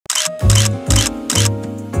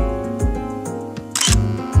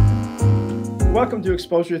Welcome to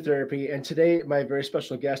Exposure Therapy, and today my very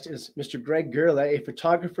special guest is Mr. Greg Gerla, a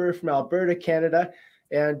photographer from Alberta, Canada.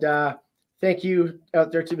 And thank you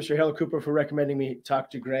out there to Mr. Hale Cooper for recommending me talk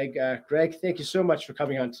to Greg. Greg, thank you so much for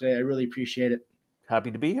coming on today. I really appreciate it. Happy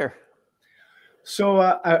to be here. So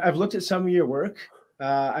I've looked at some of your work.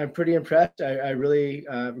 I'm pretty impressed. I really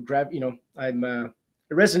it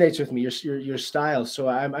resonates with me, your style. So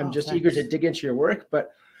I'm just eager to dig into your work.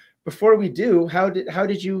 But before we do, how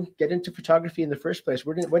did you get into photography in the first place?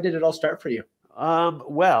 When did it all start for you?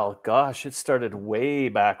 Well, gosh, it started way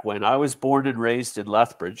back when. I was born and raised in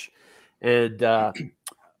Lethbridge, and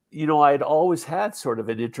I'd always had sort of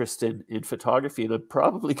an interest in photography, and I'm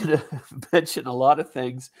probably going to mention a lot of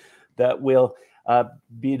things that will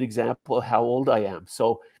be an example of how old I am.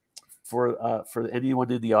 So for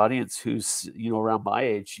anyone in the audience who's around my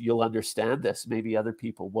age, you'll understand this. Maybe other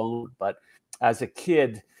people won't, but as a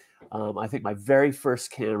kid, I think my very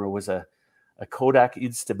first camera was a Kodak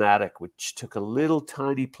Instamatic, which took a little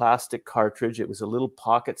tiny plastic cartridge. It was a little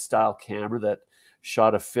pocket style camera that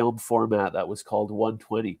shot a film format that was called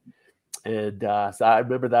 120. And so I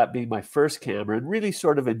remember that being my first camera and really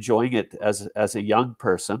sort of enjoying it as a young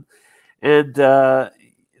person. And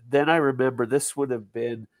then I remember this would have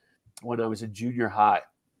been when I was in junior high,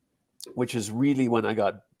 which is really when I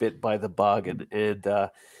got bit by the bug. And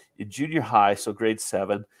in junior high, so grade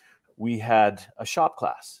 7, we had a shop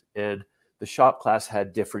class, and the shop class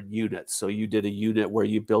had different units. So you did a unit where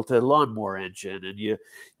you built a lawnmower engine, and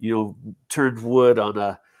you turned wood on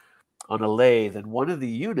a lathe. And one of the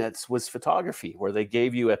units was photography, where they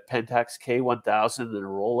gave you a Pentax K1000 and a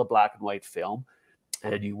roll of black and white film,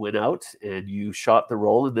 and you went out and you shot the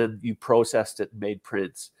roll, and then you processed it and made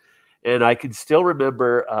prints. And I can still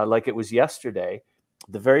remember, like it was yesterday,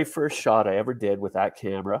 the very first shot I ever did with that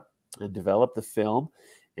camera, and developed the film,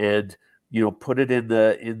 and put it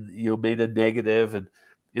made a negative, and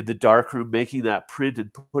in the darkroom making that print and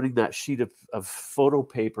putting that sheet of photo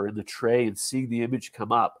paper in the tray and seeing the image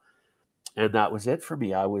come up. And that was it for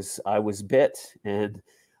me. I was bit, and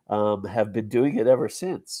have been doing it ever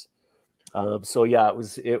since. So yeah,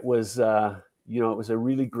 it was a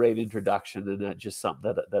really great introduction, and just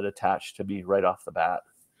something that attached to me right off the bat.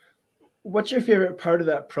 What's your favorite part of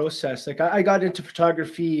that process? Like I got into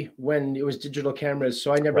photography when it was digital cameras,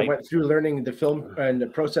 so I never went through learning the film and the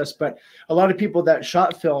process. But a lot of people that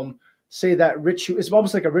shot film say that ritual is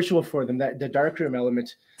almost like a ritual for them, that the darkroom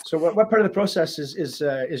element. So what part of the process is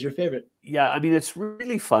your favorite? Yeah, I mean, it's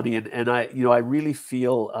really funny, and I really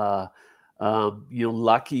feel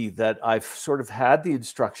lucky that I've sort of had the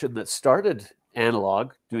instruction that started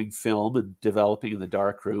analog, doing film and developing in the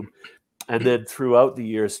darkroom, and then throughout the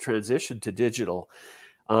years transitioned to digital.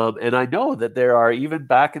 And I know that there are, even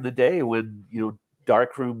back in the day when,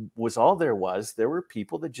 darkroom was all there were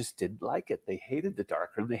people that just didn't like it. They hated the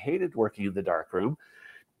darkroom. They hated working in the darkroom.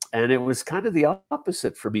 And it was kind of the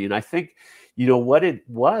opposite for me. And I think, what it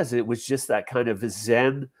was just that kind of a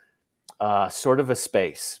Zen sort of a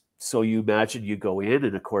space. So you imagine you go in,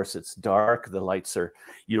 and of course it's dark. The lights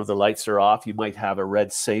are off. You might have a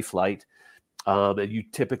red safe light. And you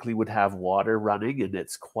typically would have water running, and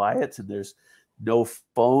it's quiet, and there's no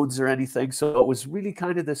phones or anything. So it was really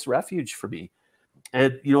kind of this refuge for me.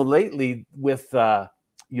 And, lately with,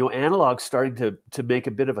 analog starting to make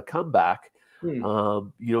a bit of a comeback,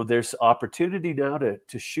 there's opportunity now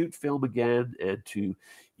to shoot film again, and to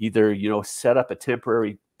either, set up a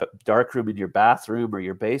temporary darkroom in your bathroom or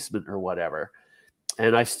your basement or whatever.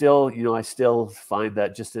 And I still find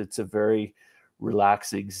that it's a very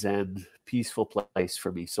relaxing, Zen, peaceful place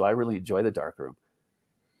for me. So I really enjoy the darkroom.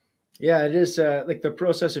 Yeah, it is like the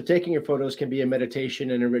process of taking your photos can be a meditation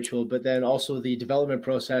and a ritual, but then also the development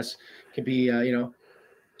process can be,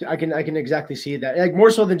 I can exactly see that, like more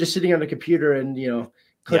so than just sitting on a computer and,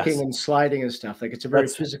 clicking and sliding and stuff. Like it's a very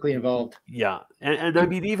physically involved. Yeah. And I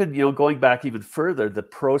mean, even, going back even further, the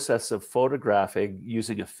process of photographing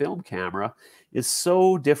using a film camera is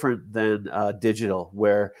so different than digital,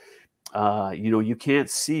 where, you can't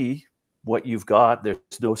see what you've got. There's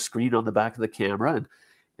no screen on the back of the camera.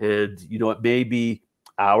 And it may be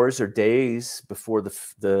hours or days before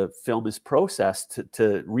the film is processed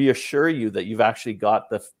to reassure you that you've actually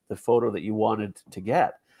got the photo that you wanted to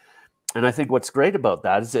get. And I think what's great about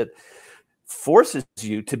that is it forces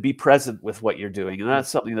you to be present with what you're doing. And that's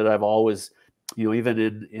something that I've always, even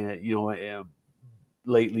in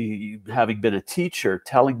lately, having been a teacher,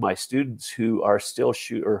 telling my students who are still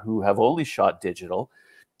or who have only shot digital,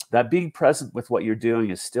 that being present with what you're doing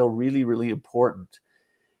is still really, really important.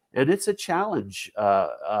 And it's a challenge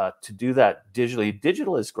to do that digitally.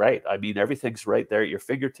 Digital is great. I mean, everything's right there at your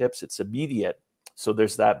fingertips. It's immediate. So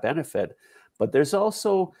there's that benefit. But there's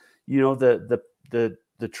also,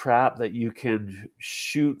 the trap that you can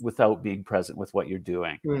shoot without being present with what you're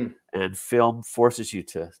doing. And film forces you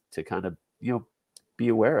to kind of, be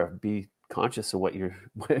aware of, be conscious of what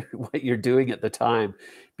you're doing at the time.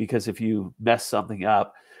 Because if you mess something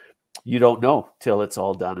up, you don't know till it's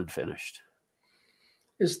all done and finished.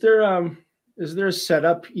 Is there a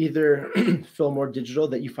setup, either film or digital,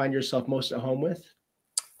 that you find yourself most at home with?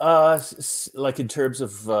 Like in terms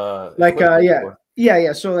of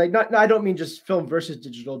yeah. So like, not, I don't mean just film versus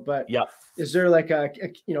digital, but yeah. Is there like a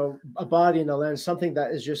body and a lens, something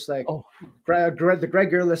that is just like the Greg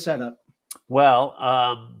Gerla setup? Well,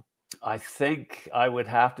 I think I would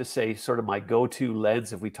have to say sort of my go-to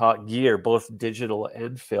lens, if we talk gear, both digital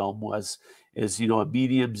and film, is a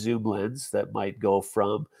medium zoom lens that might go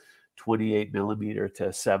from 28 millimeter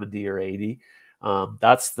to 70 or 80.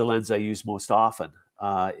 That's the lens I use most often.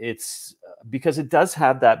 It's because it does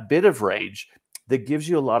have that bit of range that gives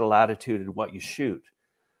you a lot of latitude in what you shoot.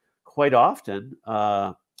 Quite often,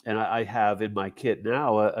 and I have in my kit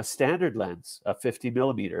now a standard lens, a 50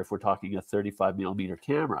 millimeter, if we're talking a 35 millimeter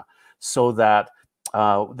camera. So that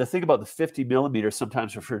the thing about the 50 millimeter,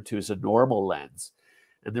 sometimes referred to as a normal lens.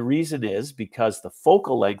 And the reason is because the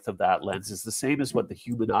focal length of that lens is the same as what the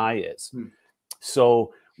human eye is.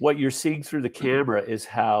 So what you're seeing through the camera is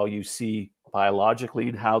how you see biologically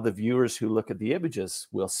and how the viewers who look at the images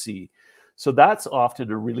will see. So that's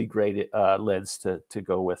often a really great lens to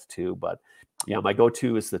go with too. But yeah, my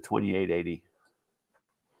go-to is the 2880.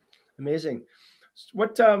 Amazing.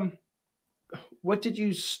 What did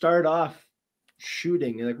you start off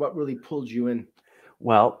shooting? Like, what really pulled you in?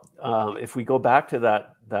 Well, if we go back to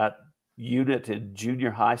that unit in junior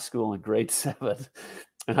high school in grade 7,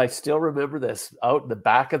 and I still remember this, out in the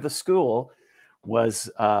back of the school was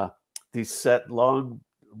these set long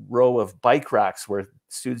row of bike racks where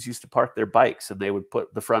students used to park their bikes, and they would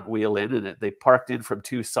put the front wheel in, and they parked in from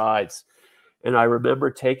two sides. And I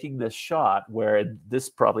remember taking this shot where, and this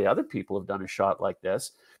probably other people have done a shot like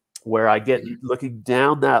this, where I get looking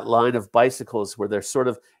down that line of bicycles where they're sort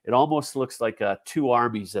of, it almost looks like two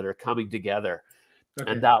armies that are coming together.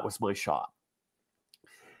 Okay. And that was my shot.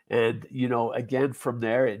 And, again, from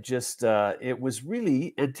there, it just, it was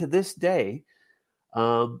really, and to this day,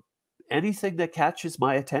 anything that catches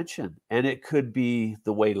my attention. And it could be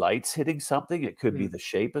the way light's hitting something. It could be the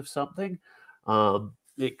shape of something.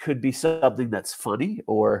 It could be something that's funny,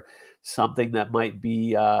 or something that might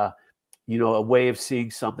be, a way of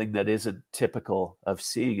seeing something that isn't typical of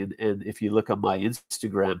seeing. And if you look on my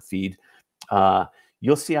Instagram feed,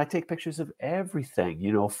 you'll see I take pictures of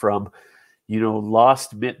everything, from,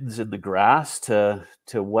 lost mittens in the grass to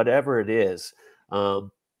whatever it is.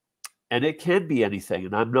 And it can be anything.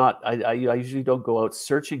 And I usually don't go out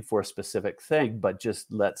searching for a specific thing, but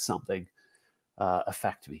just let something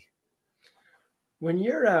affect me. When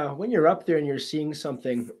you're up there and you're seeing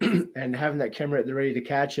something and having that camera at the ready to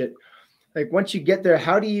catch it, like once you get there,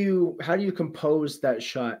 how do you compose that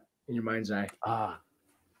shot in your mind's eye?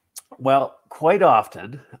 Well, quite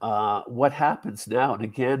often, what happens now, and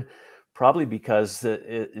again, probably because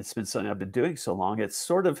it's been something I've been doing so long, it's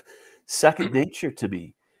sort of second nature to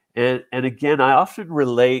me. And again, I often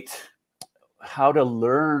relate how to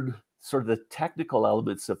learn sort of the technical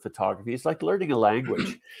elements of photography. It's like learning a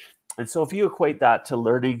language. And so if you equate that to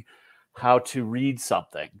learning how to read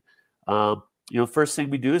something, first thing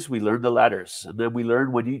we do is we learn the letters, and then we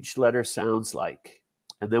learn what each letter sounds like.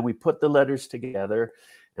 And then we put the letters together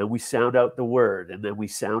and we sound out the word, and then we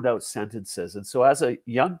sound out sentences. And so as a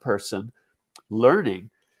young person learning,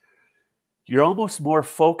 you're almost more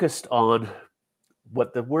focused on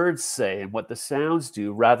what the words say and what the sounds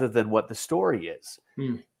do rather than what the story is.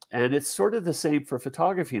 And it's sort of the same for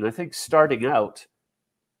photography. And I think starting out,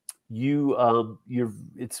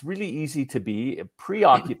 it's really easy to be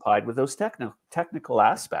preoccupied with those technical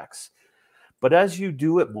aspects. But as you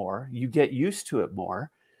do it more, you get used to it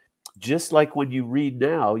more. Just like when you read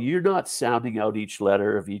now, you're not sounding out each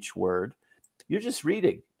letter of each word. You're just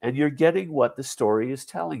reading, and you're getting what the story is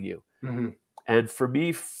telling you. And for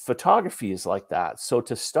me, photography is like that. So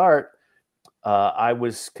to start, I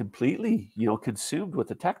was completely, consumed with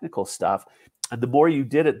the technical stuff. And the more you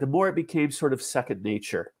did it, the more it became sort of second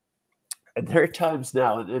nature. And there are times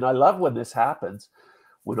now, and I love when this happens,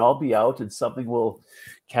 when I'll be out and something will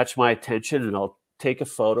catch my attention and I'll take a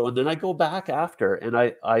photo, and then I go back after and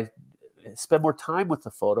I spend more time with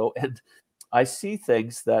the photo, and I see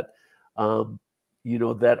things that,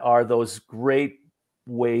 that are those great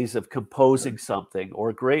ways of composing something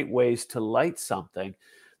or great ways to light something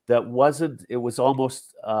that wasn't, it was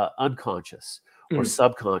almost unconscious or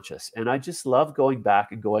subconscious. And I just love going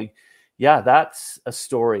back and going, yeah, that's a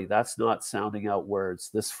story. That's not sounding out words.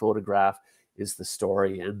 This photograph is the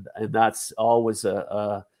story. And that's always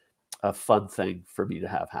a fun thing for me to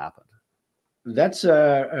have happen. That's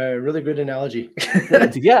a really good analogy.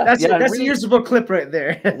 Yeah, that's really, a usable clip right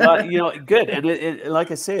there. well, good. And it,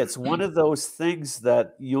 like I say, it's one of those things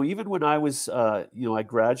that, even when I was, I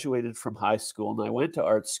graduated from high school and I went to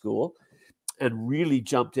art school and really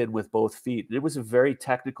jumped in with both feet. And it was a very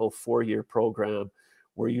technical 4-year program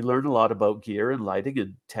where you learn a lot about gear and lighting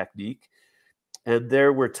and technique. And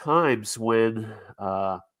there were times when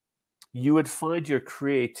you would find your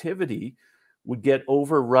creativity would get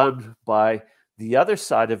overrun by the other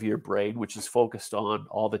side of your brain, which is focused on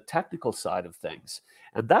all the technical side of things.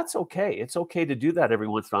 And that's okay. It's okay to do that every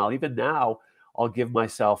once in a while. Even now, I'll give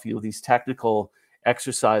myself, these technical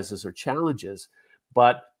exercises or challenges.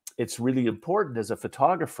 But it's really important as a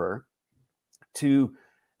photographer to,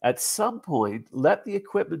 at some point, let the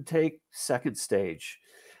equipment take second stage.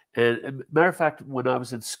 And matter of fact, when I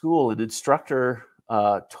was in school, an instructor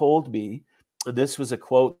told me, and this was a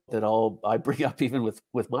quote that I bring up even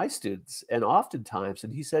with my students, and oftentimes,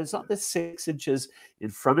 and he said, it's not the 6 inches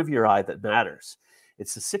in front of your eye that matters.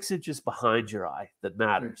 It's the 6 inches behind your eye that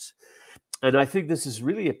matters. And I think this is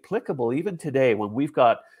really applicable even today when we've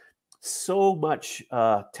got so much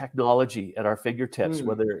technology at our fingertips,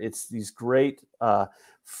 whether it's these great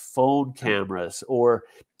phone cameras or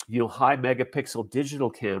high megapixel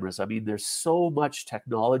digital cameras. I mean, there's so much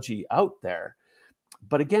technology out there.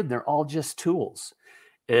 But again, they're all just tools.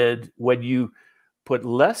 And when you put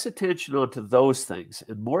less attention onto those things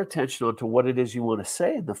and more attention onto what it is you want to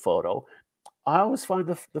say in the photo, I always find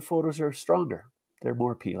the photos are stronger. They're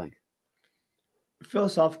more appealing.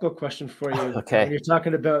 Philosophical question for you. Okay. When you're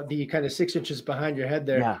talking about the kind of 6 inches behind your head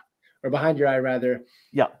there, Yeah. or behind your eye rather.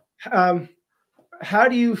 Yeah. How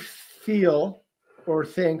do you feel or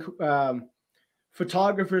think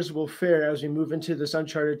photographers will fare as we move into this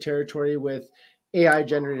uncharted territory with AI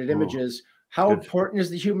generated images? How important is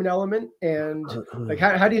the human element? And like,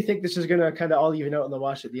 how do you think this is going to kind of all even out in the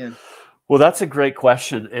wash at the end? Well, that's a great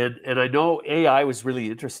question. And I know AI was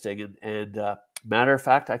really interesting. And matter of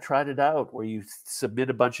fact, I tried it out where you submit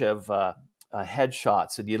a bunch of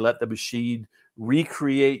headshots and you let the machine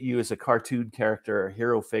recreate you as a cartoon character or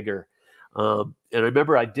hero figure. And I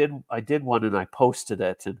remember I did one and I posted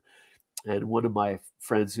it. And one of my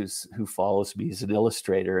friends who follows me is an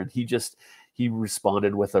illustrator, and he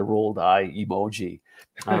responded with a rolled eye emoji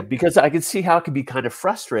because I can see how it can be kind of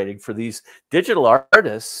frustrating for these digital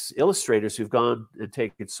artists, illustrators who've gone and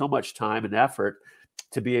taken so much time and effort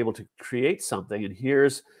to be able to create something. And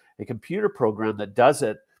here's a computer program that does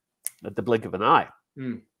it at the blink of an eye.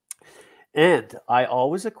 And I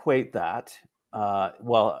always equate that,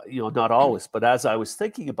 well, not always, but as I was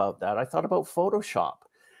thinking about that, I thought about Photoshop.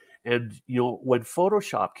 And, when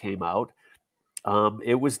Photoshop came out,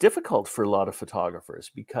 it was difficult for a lot of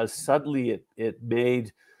photographers because suddenly it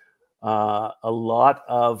made a lot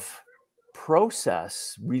of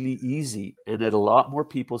process really easy and at a lot more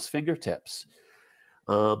people's fingertips.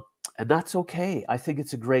 And that's okay. I think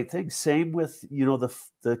it's a great thing. Same with,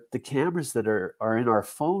 the cameras that are in our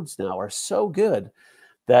phones now are so good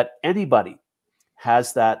that anybody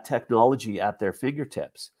has that technology at their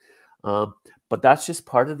fingertips. But that's just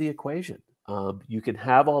part of the equation. You can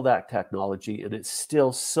have all that technology and it's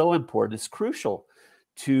still so important. It's crucial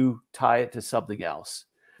to tie it to something else.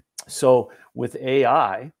 So with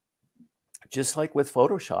AI, just like with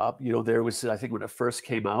Photoshop, there was, I think when it first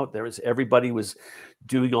came out, everybody was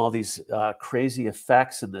doing all these crazy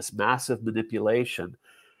effects and this massive manipulation.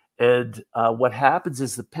 And what happens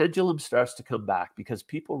is the pendulum starts to come back because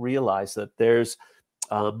people realize that there's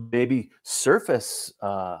maybe surface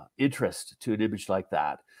interest to an image like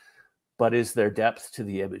that, but is there depth to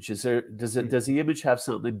the image? Does the image have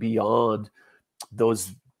something beyond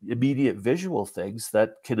those immediate visual things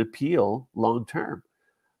that can appeal long term?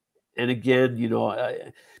 And again,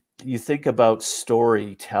 you think about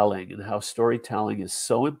storytelling and how storytelling is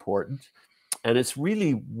so important, and it's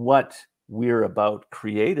really what we're about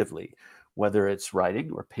creatively, whether it's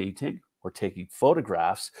writing or painting or taking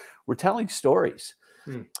photographs. We're telling stories.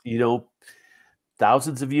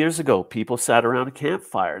 Thousands of years ago, people sat around a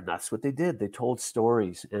campfire and that's what they did. They told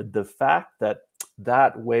stories. And the fact that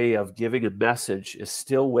that way of giving a message is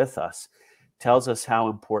still with us tells us how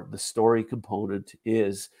important the story component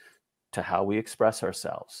is to how we express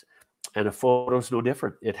ourselves. And a photo is no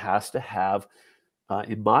different. It has to have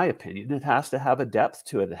in my opinion, it has to have a depth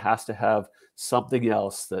to it. It has to have something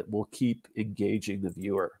else that will keep engaging the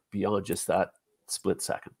viewer beyond just that split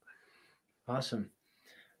second. Awesome.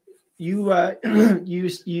 You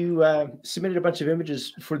submitted a bunch of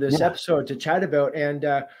images for this episode to chat about,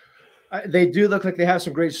 and they do look like they have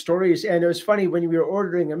some great stories. And it was funny when we were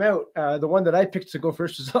ordering them out, the one that I picked to go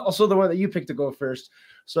first was also the one that you picked to go first.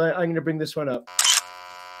 So I'm going to bring this one up.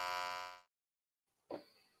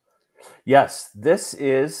 Yes, this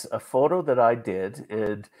is a photo that I did,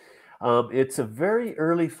 and it's a very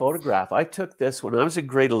early photograph. I took this when I was in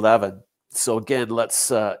grade 11. So again,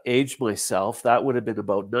 let's age myself. That would have been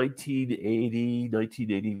about 1980,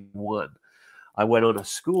 1981. I went on a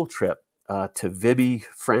school trip to Vimy,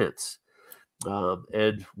 France.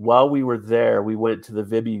 And while we were there, we went to the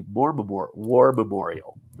Vimy War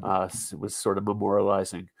Memorial. It was sort of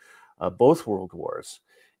memorializing both World Wars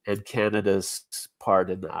and Canada's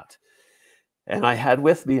part in that. And I had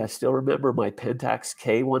with me, I still remember, my Pentax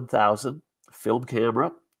K1000 film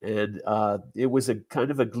camera. And it was a kind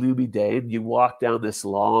of a gloomy day. And you walk down this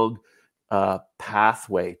long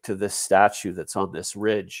pathway to this statue that's on this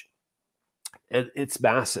ridge. And it's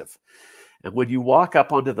massive. And when you walk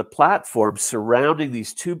up onto the platform, surrounding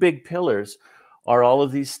these two big pillars are all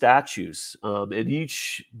of these statues. And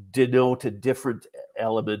each denote a different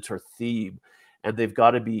element or theme. And they've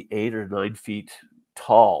got to be 8 or 9 feet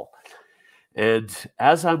tall. And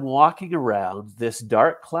as I'm walking around, this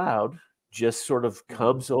dark cloud just sort of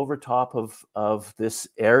comes over top of this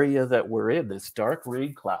area that we're in, this dark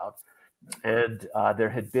rain cloud. And there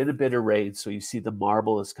had been a bit of rain, so you see the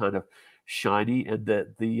marble is kind of shiny, and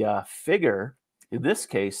the figure in this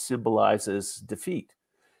case symbolizes defeat.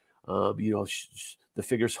 The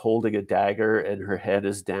figure's holding a dagger, and her head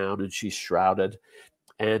is down, and she's shrouded.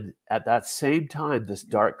 And at that same time, this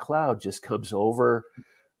dark cloud just comes over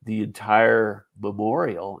the entire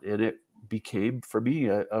memorial, and it became for me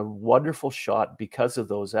a wonderful shot because of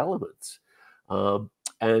those elements.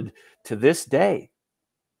 And to this day,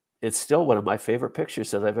 it's still one of my favorite pictures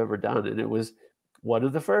that I've ever done, and it was one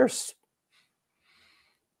of the first.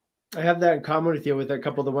 I have that in common with you with a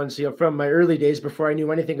couple of the ones from my early days before I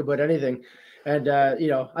knew anything about anything. And I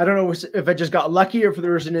don't know if I just got lucky or if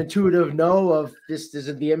there was an intuitive know of this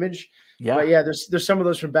isn't the image. Yeah. But yeah, there's some of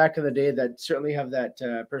those from back in the day that certainly have that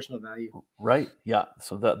personal value. Right. Yeah.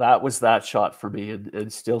 So that was that shot for me,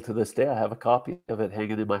 and still to this day I have a copy of it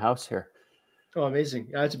hanging in my house here. Oh,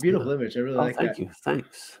 amazing! It's a beautiful image. I really like that. Thank you.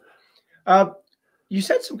 Thanks. You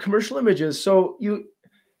said some commercial images, so you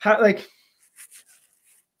have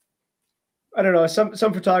I don't know. Some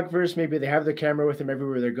photographers, maybe they have their camera with them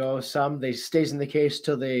everywhere they go. Some they stays in the case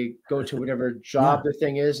till they go to whatever job the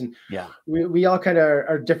thing is. And we all kind of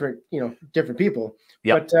are different, different people.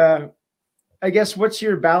 Yep. But I guess what's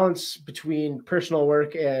your balance between personal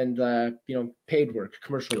work and paid work,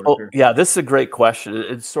 commercial work? Yeah, this is a great question.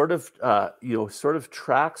 It sort of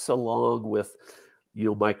tracks along with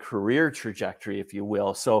my career trajectory, if you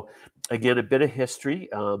will. So again, a bit of history.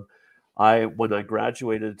 When I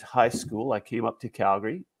graduated high school, I came up to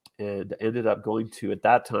Calgary and ended up going to, at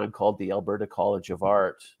that time, called the Alberta College of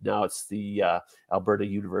Art. Now it's the Alberta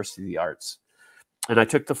University of the Arts. And I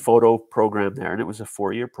took the photo program there, and it was a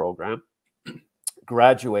 4-year program.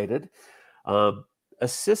 Graduated,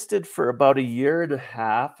 assisted for about 1.5 years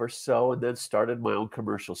or so, and then started my own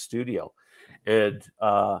commercial studio. And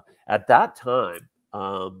at that time,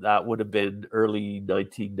 that would have been early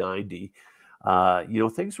 1990.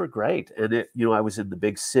 Things were great. And I was in the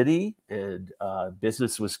big city, and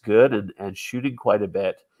business was good, and shooting quite a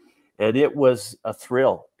bit. And it was a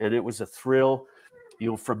thrill. And it was a thrill,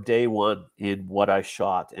 from day one in what I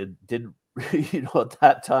shot. And didn't, at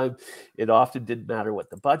that time, it often didn't matter what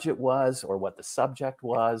the budget was or what the subject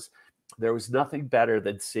was. There was nothing better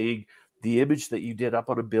than seeing the image that you did up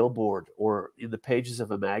on a billboard or in the pages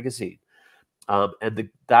of a magazine.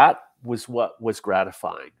 That was what was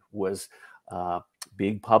gratifying, was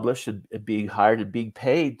being published and being hired and being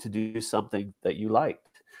paid to do something that you liked.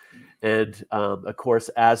 And of course,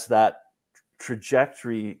 as that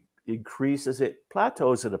trajectory increases, it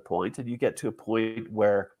plateaus at a point, and you get to a point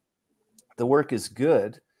where the work is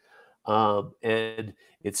good, and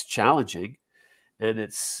it's challenging, and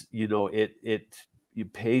it's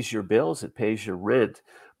it pays your bills, it pays your rent,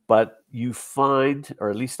 but you find, or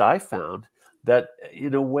at least I found, that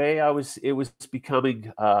in a way it was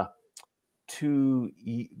becoming too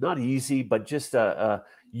not easy, but just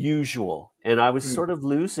usual, and I was sort of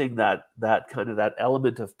losing that kind of that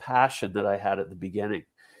element of passion that I had at the beginning.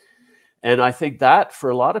 And I think that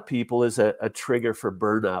for a lot of people is a trigger for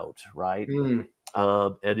burnout, right?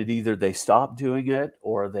 and it either they stop doing it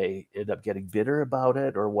or they end up getting bitter about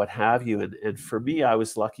it or what have you. And for me, I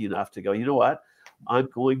was lucky enough to go, you know what, I'm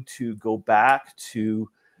going to go back to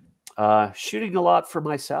shooting a lot for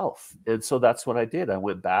myself. And so that's what I did. I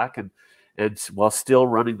went back and while still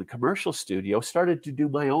running the commercial studio, started to do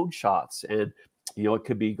my own shots. And, you know, it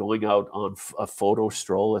could be going out on a photo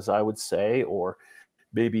stroll, as I would say, or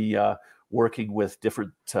maybe working with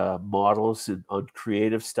different models and on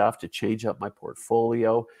creative stuff to change up my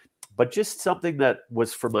portfolio, but just something that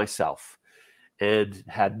was for myself and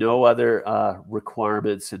had no other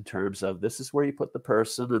requirements in terms of this is where you put the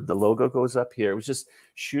person and the logo goes up here. It was just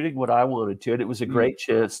shooting what I wanted to. And it was a great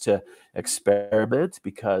chance to experiment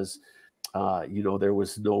because, you know, there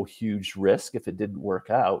was no huge risk if it didn't work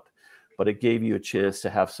out, but it gave you a chance to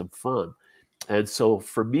have some fun. And so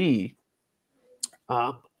for me,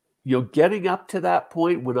 you know, getting up to that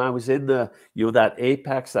point when I was in the, you know, that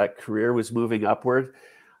apex, that career was moving upward,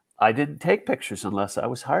 I didn't take pictures unless I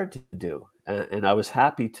was hired to do. And I was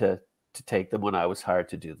happy to take them when I was hired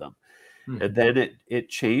to do them. And then it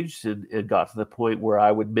changed and got to the point where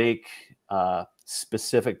I would make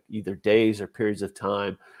specific either days or periods of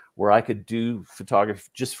time where I could do photography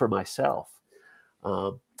just for myself.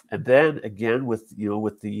 And then again, with, you know,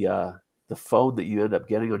 with the phone that you end up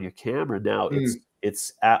getting on your camera now,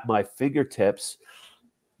 it's at my fingertips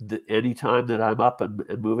anytime that I'm up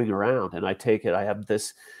and moving around. And I take it, I have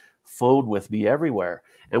this phone with me everywhere.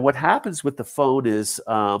 And what happens with the phone is,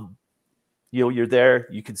 you know, you're there,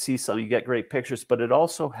 you can see some, you get great pictures, but it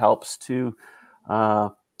also helps to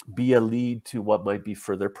be a lead to what might be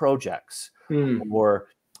further projects. Or,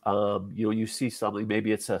 you know, you see something,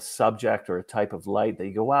 maybe it's a subject or a type of light that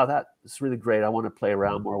you go, wow, that's really great. I want to play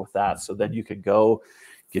around more with that. So then you can go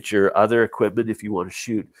get your other equipment if you want to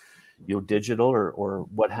shoot, you know, digital or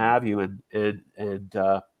what have you, and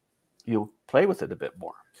you know, play with it a bit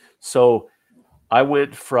more. So I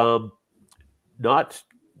went from not,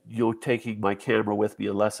 you know, taking my camera with me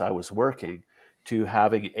unless I was working to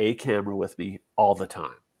having a camera with me all the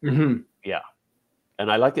time. Yeah.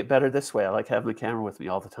 And I like it better this way. I like having the camera with me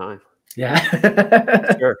all the time.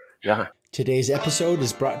 Yeah. Sure. Yeah. Today's episode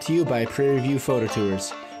is brought to you by Prairie View Photo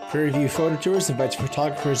Tours. Prairie View Photo Tours invites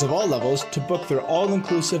photographers of all levels to book their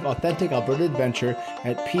all-inclusive, authentic Alberta adventure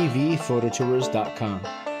at pvphototours.com.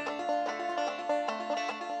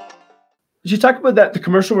 As you talk about that, the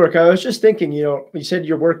commercial work, I was just thinking, you know, you said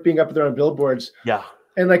your work being up there on billboards. Yeah.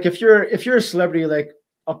 And like, if you're a celebrity, like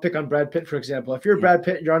I'll pick on Brad Pitt, for example. If you're Brad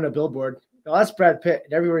Pitt, you're on a billboard. Well, that's Brad Pitt.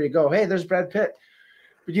 And everywhere you go, hey, there's Brad Pitt.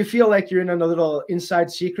 But you feel like you're in on a little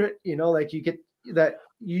inside secret, you know, like you get that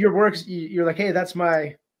your works, you're like, hey, that's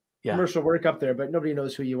my commercial work up there, but nobody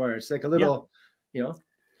knows who you are. It's like a little, you know,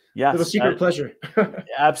 little secret pleasure.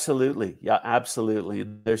 Absolutely. Yeah, absolutely.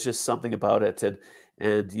 There's just something about it.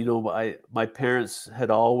 And you know, my parents had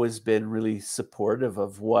always been really supportive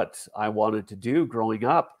of what I wanted to do growing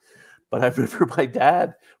up. But I remember my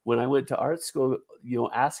dad, when I went to art school, you know,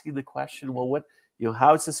 asking the question, well, what, you know,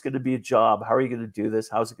 how is this going to be a job? How are you going to do this?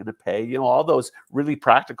 How's it going to pay? You know, all those really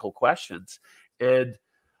practical questions. And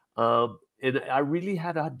I really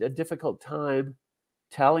had a difficult time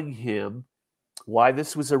telling him why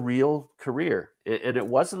this was a real career. And it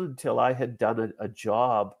wasn't until I had done a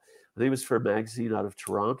job, I think it was for a magazine out of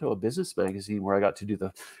Toronto, a business magazine, where I got to do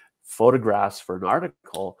the photographs for an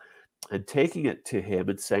article and taking it to him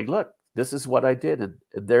and saying, look, this is what I did. And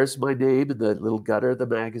there's my name in the little gutter of the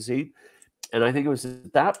magazine. And I think it was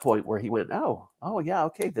at that point where he went, oh yeah,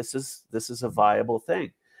 okay, this is a viable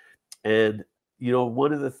thing. And, you know,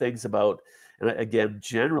 one of the things about, and again,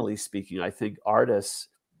 generally speaking, I think artists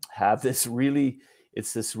have this really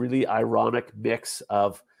ironic mix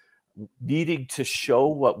of needing to show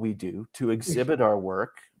what we do, to exhibit our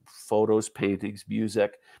work, photos, paintings,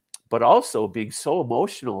 music, but also being so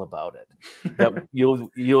emotional about it that, you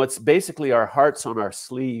know, it's basically our hearts on our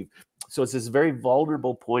sleeve. So it's this very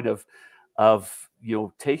vulnerable point of, you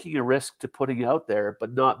know, taking a risk to putting out there,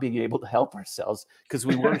 but not being able to help ourselves because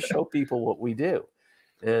we want to show people what we do.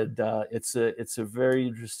 And it's a very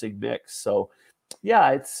interesting mix. So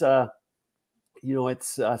yeah, it's, you know,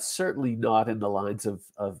 it's certainly not in the lines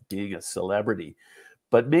of being a celebrity,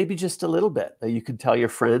 but maybe just a little bit that you can tell your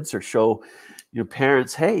friends or show your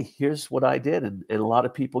parents, hey, here's what I did. And a lot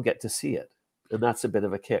of people get to see it. And that's a bit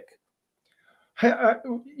of a kick.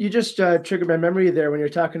 You just triggered my memory there when you're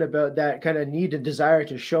talking about that kind of need and desire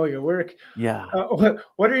to show your work. Yeah.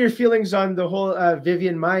 What are your feelings on the whole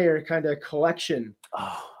Vivian Maier kind of collection?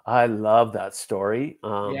 Oh, I love that story.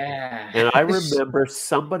 Yeah. And I remember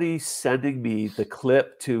somebody sending me the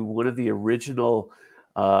clip to one of the original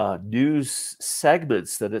news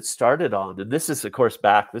segments that it started on. And this is, of course,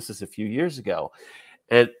 this is a few years ago.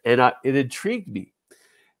 And it intrigued me.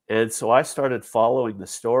 And so I started following the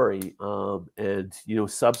story, and, you know,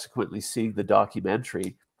 subsequently seeing the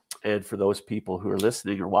documentary. And for those people who are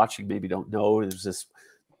listening or watching, maybe don't know, there's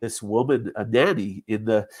this woman, a nanny in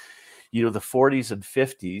the, you know, the 40s and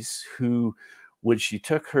 50s, who, when she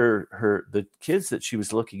took the kids that she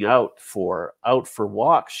was looking out for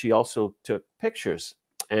walks, she also took pictures,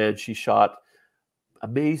 and she shot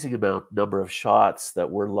amazing number of shots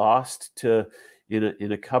that were lost to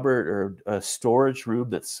in a cupboard or a storage room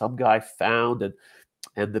that some guy found,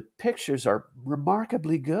 and the pictures are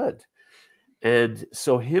remarkably good. And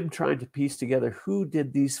so him trying to piece together who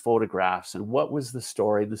did these photographs and what was the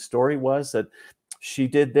story. The story was that she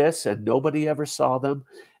did this and nobody ever saw them,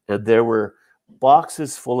 and there were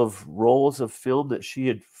boxes full of rolls of film that she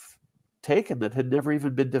had taken that had never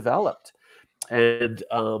even been developed. And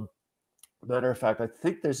matter of fact, I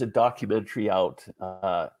think there's a documentary out.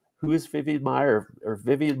 Who is Vivian Maier or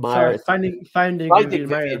Vivian Maier? Finding Vivian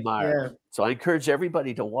Maier. Yeah. So I encourage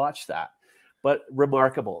everybody to watch that. But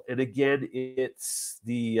remarkable. And again, it's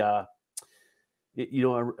the you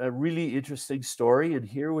know, a really interesting story. And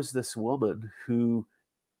here was this woman who,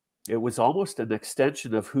 it was almost an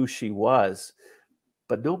extension of who she was,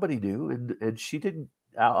 but nobody knew, and she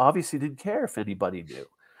obviously didn't care if anybody knew.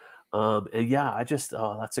 And yeah,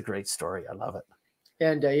 that's a great story. I love it.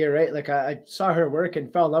 And you're right. Like I saw her work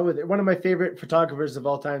and fell in love with it. One of my favorite photographers of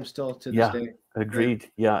all time, still to this day. Agreed.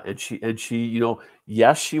 Yeah, and she, you know,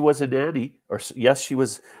 yes, she was a nanny, or yes, she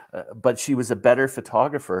was, but she was a better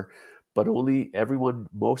photographer. But everyone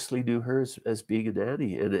mostly knew her as being a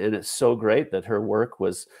nanny, and it's so great that her work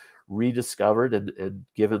was rediscovered and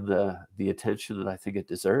given the attention that I think it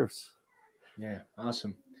deserves. Yeah,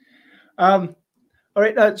 awesome. All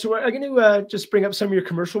right, so I'm going to just bring up some of your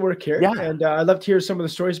commercial work here, and I'd love to hear some of the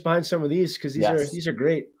stories behind some of these, because these are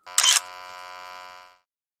great.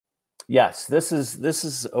 Yes, this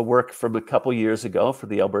is a work from a couple years ago for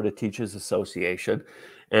the Alberta Teachers Association,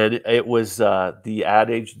 and it was the ad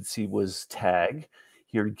agency was TAG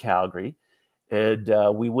here in Calgary, and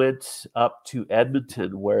we went up to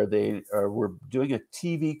Edmonton where they were doing a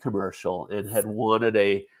TV commercial and had wanted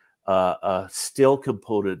a still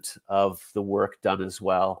component of the work done as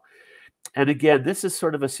well. And again, this is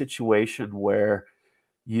sort of a situation where,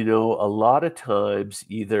 you know, a lot of times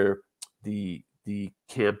either the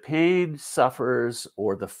campaign suffers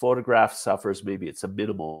or the photograph suffers. Maybe it's a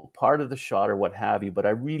minimal part of the shot or what have you. But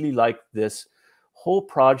I really liked this whole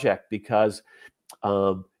project because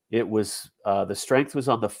it was the strength was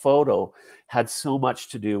on the photo, had so much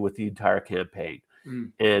to do with the entire campaign.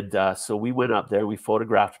 And so we went up there, we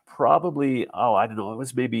photographed probably, I don't know, it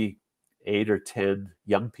was maybe 8 or 10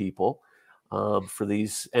 young people for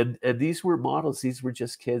these. And these were models. These were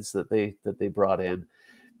just kids that they brought in.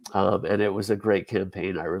 And it was a great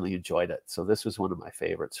campaign. I really enjoyed it. So this was one of my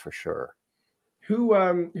favorites for sure.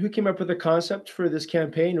 Who came up with the concept for this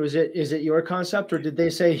campaign? Is it your concept, or did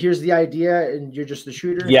they say, here's the idea and you're just the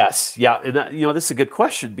shooter? Yes. Yeah. And that, you know, this is a good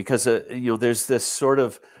question because, you know, there's this sort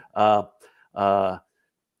of, I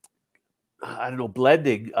don't know,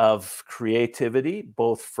 blending of creativity,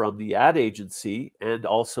 both from the ad agency and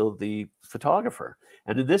also the photographer.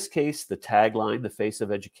 And in this case, the tagline, the face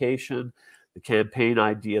of education, the campaign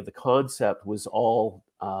idea, the concept was all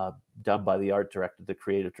done by the art director, the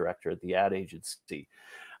creative director at the ad agency.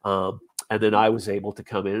 And then I was able to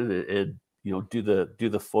come in and you know, do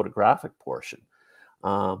the photographic portion.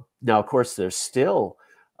 Now, of course, there's still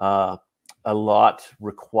a lot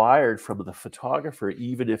required from the photographer,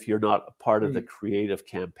 even if you're not a part of the creative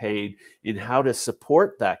campaign, in how to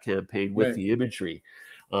support that campaign with the imagery.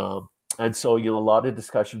 And so, you know, a lot of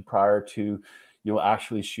discussion prior to, you know,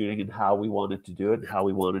 actually shooting and how we wanted to do it and how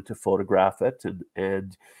we wanted to photograph it.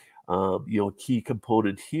 And you know, key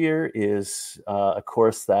component here is, of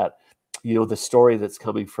course, that, you know, the story that's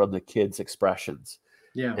coming from the kids' expressions.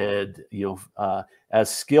 Yeah. And, you know, as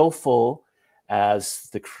skillful as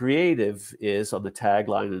the creative is on the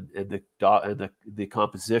tagline and the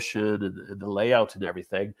composition and the layout and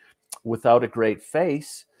everything, without a great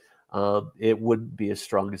face, it wouldn't be as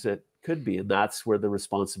strong as it could be. And that's where the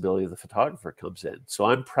responsibility of the photographer comes in. So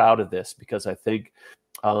I'm proud of this because I think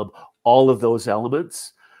all of those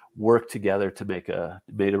elements work together to make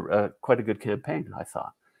quite a good campaign, I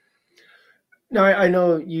thought. Now, I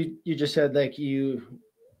know you just said like you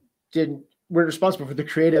weren't responsible for the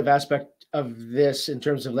creative aspect of this in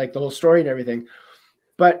terms of like the whole story and everything,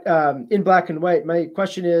 but in black and white, my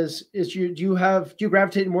question is do you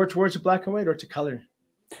gravitate more towards the black and white or to color?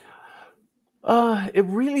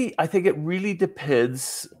 I think it really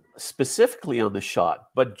depends specifically on the shot,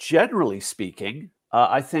 but generally speaking,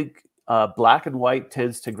 I think black and white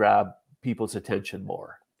tends to grab people's attention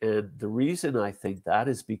more. And the reason I think that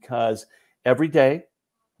is because every day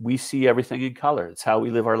we see everything in color. It's how we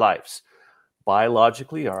live our lives.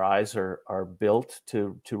 Biologically, our eyes are built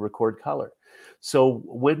to record color. So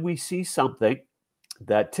when we see something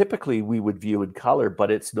that typically we would view in color, but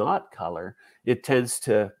it's not color, it tends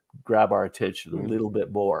to grab our attention a little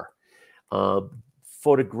bit more.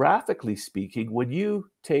 Photographically speaking, when you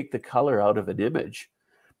take the color out of an image,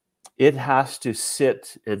 it has to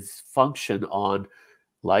sit and function on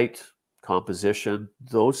light, composition,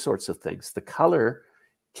 those sorts of things. The color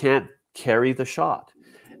can't carry the shot.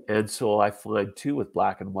 And so I find too with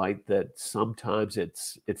black and white that sometimes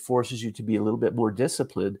it forces you to be a little bit more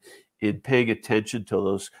disciplined in paying attention to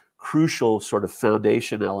those crucial sort of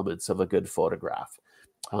foundation elements of a good photograph.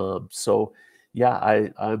 So yeah,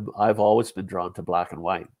 I've always been drawn to black and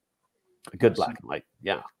white, a good black and white.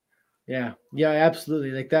 Yeah. Yeah,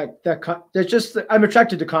 absolutely. Like that's just, I'm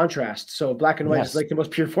attracted to contrast. So black and white is like the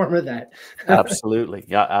most pure form of that. Absolutely.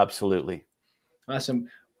 Yeah, absolutely. Awesome.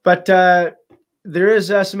 But there is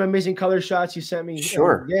some amazing color shots you sent me.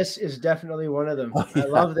 Sure. This is definitely one of them. I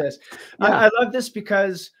love this. I love this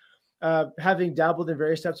because having dabbled in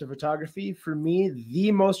various types of photography, for me,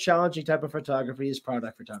 the most challenging type of photography is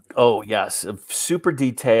product photography. Oh, yes. Super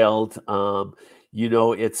detailed.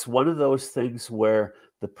 It's one of those things where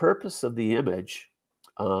the purpose of the image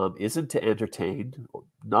isn't to entertain,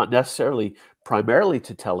 not necessarily primarily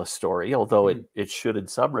to tell a story, although it should in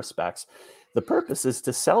some respects. The purpose is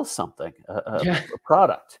to sell something, a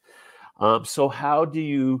product. So how do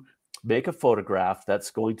you make a photograph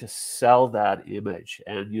that's going to sell that image?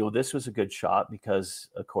 And, this was a good shot because,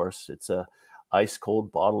 of course, it's a ice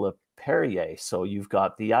cold bottle of Perrier. So you've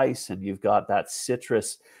got the ice and you've got that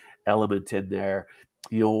citrus element in there.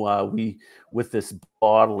 With this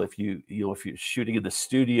bottle, if you're shooting in the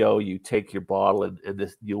studio, you take your bottle and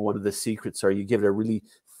this, one of the secrets are you give it a really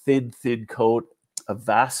thin coat of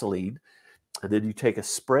Vaseline. And then you take a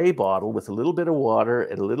spray bottle with a little bit of water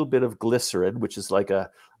and a little bit of glycerin, which is like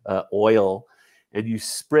a oil, and you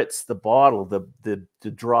spritz the bottle. The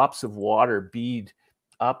drops of water bead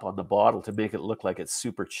up on the bottle to make it look like it's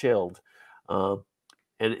super chilled. And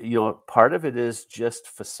part of it is just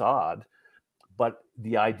facade, but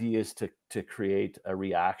the idea is to create a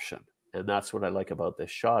reaction. And that's what I like about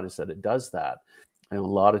this shot, is that it does that. And a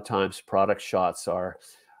lot of times product shots are,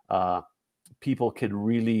 people can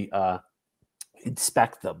really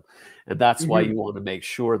inspect them, and that's why you want to make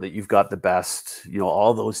sure that you've got the best,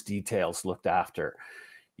 all those details looked after.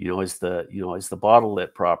 Is the bottle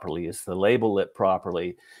lit properly? Is the label lit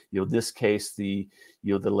properly? In this case, the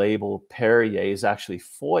label Perrier is actually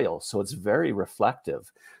foil, so it's very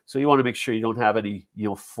reflective. So you want to make sure you don't have any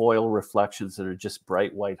foil reflections that are just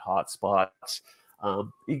bright white hot spots.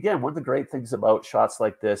 Again, one of the great things about shots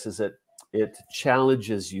like this is that it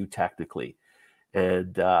challenges you technically.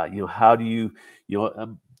 And, how do you,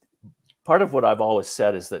 part of what I've always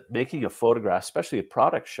said is that making a photograph, especially a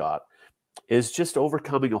product shot, is just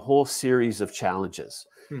overcoming a whole series of challenges.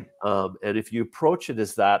 And if you approach it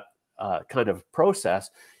as that kind of process,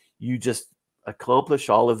 you just accomplish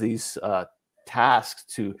all of these tasks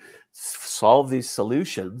to solve these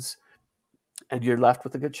solutions, and you're left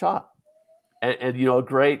with a good shot. And a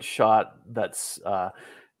great shot that's,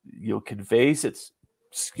 conveys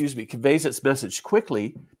its message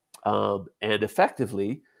quickly and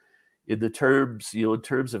effectively in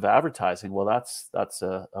terms of advertising. Well, that's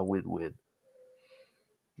a win-win.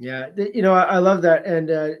 Yeah, I love that,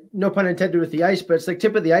 and no pun intended with the ice, but it's like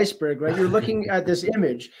tip of the iceberg, right? You're looking at this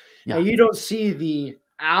image, and you don't see the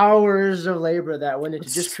hours of labor that went into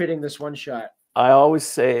just creating this one shot. I always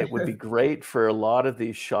say it would be great for a lot of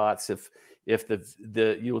these shots if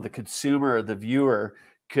the consumer or the viewer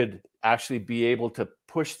could actually be able to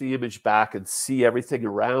push the image back and see everything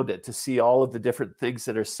around it, to see all of the different things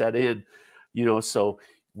that are set in, so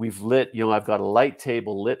we've lit, I've got a light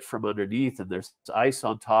table lit from underneath, and there's ice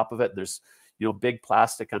on top of it. There's, big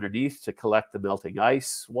plastic underneath to collect the melting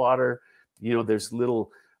ice water. There's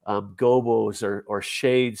little gobos or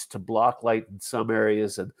shades to block light in some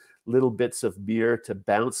areas, and little bits of mirror to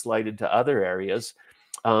bounce light into other areas.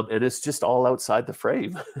 And it's just all outside the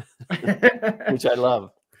frame, which I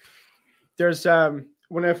love. There's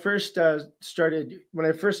when I first started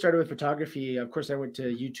with photography, of course, I went to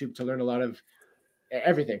YouTube to learn a lot of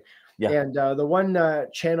everything. Yeah. And the one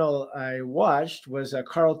channel I watched was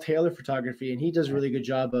Carl Taylor Photography, and he does a really good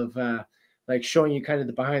job of like showing you kind of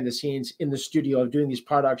the behind the scenes in the studio of doing these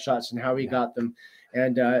product shots and how he got them.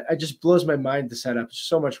 And it just blows my mind the setup.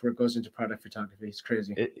 So much work goes into product photography. It's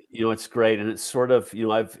crazy. It's great. And it's sort of,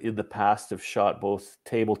 I've in the past have shot both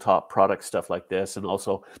tabletop product stuff like this and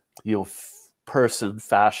also, person,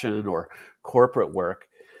 fashion, or corporate work.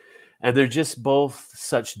 And they're just both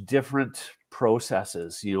such different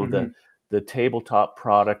processes. The tabletop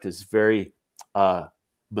product is very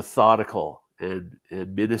methodical and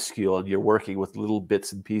minuscule, and you're working with little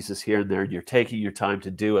bits and pieces here and there, and you're taking your time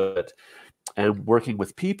to do it. And working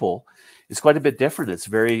with people is quite a bit different. It's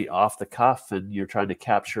very off the cuff, and you're trying to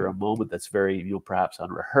capture a moment that's very, perhaps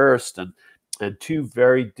unrehearsed, and two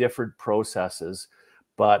very different processes,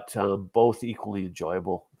 but both equally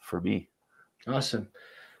enjoyable for me. Awesome.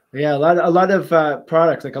 Yeah, a lot of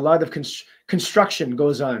product, like a lot of construction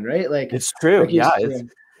goes on, right? Like it's true.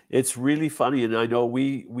 It's really funny. And I know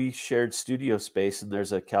we shared studio space, and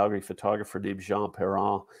there's a Calgary photographer named Jean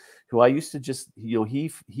Perron, who I used to just,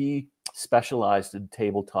 he specialized in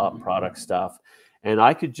tabletop product stuff. And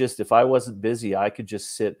I could just, if I wasn't busy, I could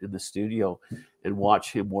just sit in the studio and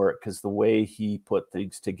watch him work, because the way he put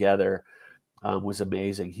things together was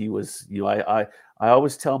amazing. He was, I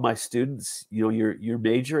always tell my students, you're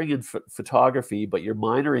majoring in photography, but you're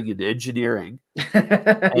minoring in engineering.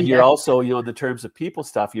 And you're also, in the terms of people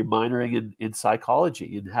stuff, you're minoring in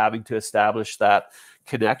psychology and having to establish that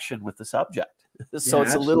connection with the subject. So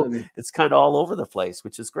it's it's kind of all over the place,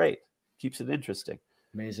 which is great. Keeps it interesting.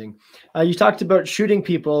 Amazing. You talked about shooting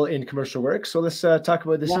people in commercial work. So let's talk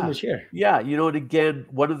about this image here. Yeah. And again,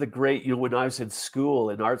 one of the great, when I was in school,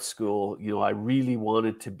 in art school, I really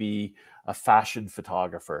wanted to be a fashion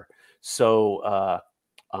photographer. So,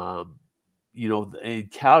 in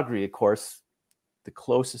Calgary, of course, the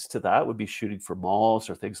closest to that would be shooting for malls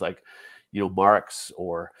or things like, Marks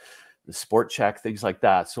or the Sport Check, things like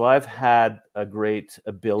that. So I've had a great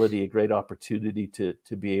ability, a great opportunity to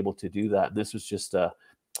be able to do that. And this was just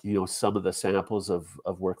some of the samples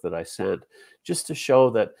of work that I sent, just to show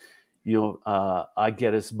that, I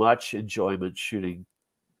get as much enjoyment shooting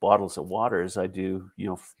bottles of water as I do,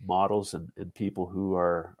 models and people who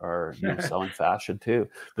are selling fashion too.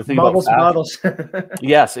 The thing models.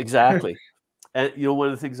 Yes, exactly. And, one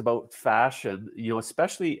of the things about fashion,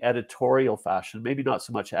 especially editorial fashion, maybe not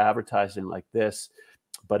so much advertising like this,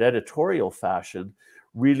 but editorial fashion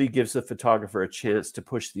really gives the photographer a chance to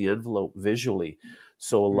push the envelope visually.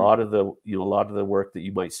 So a lot of the work that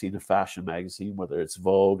you might see in a fashion magazine, whether it's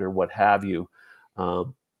Vogue or what have you,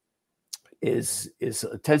 tends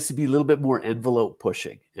to be a little bit more envelope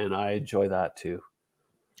pushing. And I enjoy that too.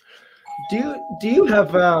 Do you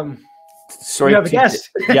have, sorry, you have a guest?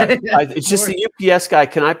 Yeah, it's just the UPS guy.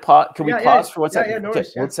 Can I pause? Can we pause for 1 second? Yeah, no okay,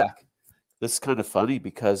 worries, 1 sec. This is kind of funny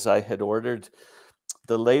because I had ordered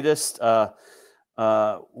the latest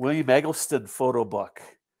William Eggleston photo book.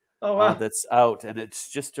 Oh, wow. That's out, and it's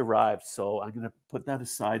just arrived. So I'm going to put that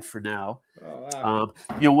aside for now. Oh, wow.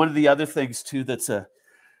 One of the other things too that's a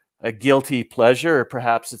guilty pleasure, or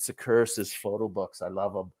perhaps it's a curse, is photo books. I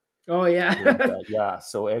love them. Oh, yeah. And,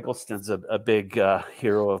 so Eggleston's a big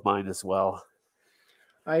hero of mine as well.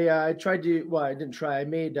 I tried to, well, I didn't try. I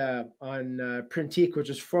made on Printique,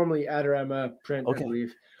 which is formerly Adorama Print, I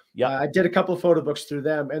believe. Yeah. I did a couple of photo books through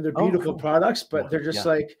them, and they're beautiful products, but they're just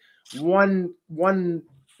like one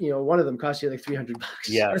of them costs you like $300.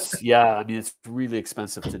 Yes. Yeah. I mean, it's really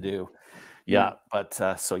expensive to do. Yeah. But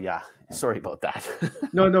sorry about that.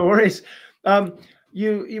 No worries.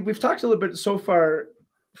 We've talked a little bit so far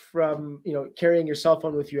from, carrying your cell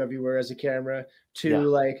phone with you everywhere as a camera to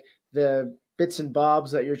like the bits and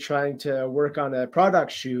bobs that you're trying to work on a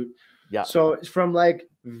product shoot. Yeah. So it's from like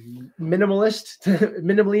minimalist to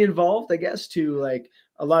minimally involved, I guess, to like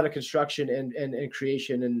a lot of construction and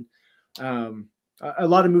creation and a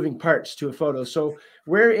lot of moving parts to a photo. So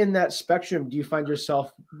where in that spectrum do you find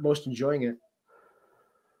yourself most enjoying it?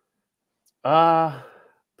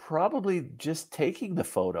 Probably just taking the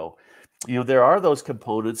photo. There are those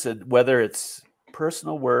components, and whether it's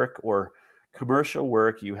personal work or commercial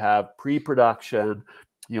work, you have pre-production,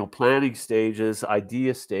 planning stages,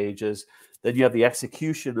 idea stages, then you have the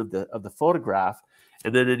execution of the photograph,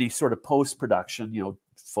 and then any sort of post-production,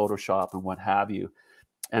 Photoshop and what have you.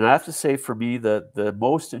 And I have to say, for me, the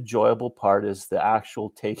most enjoyable part is the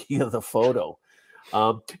actual taking of the photo.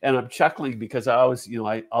 And I'm chuckling because I always,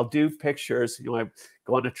 I'll do pictures, I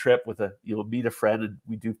go on a trip with meet a friend and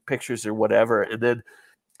we do pictures or whatever. And then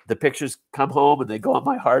the pictures come home and they go on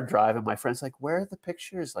my hard drive and my friend's like, where are the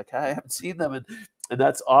pictures? Like, I haven't seen them. And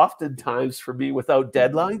that's oftentimes for me, without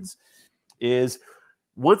deadlines, is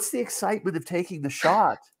once the excitement of taking the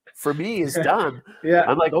shot for me is done. Yeah.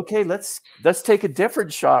 I'm like, okay, let's take a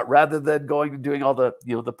different shot rather than going and doing all the,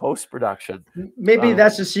 you know, the post-production. Maybe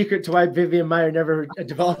that's the secret to why Vivian Meyer never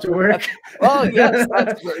developed her work. Oh, yes,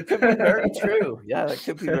 it could be very true. Yeah, that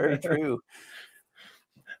could be very true.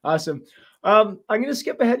 Awesome. I'm going to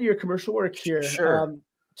skip ahead to your commercial work here. Sure.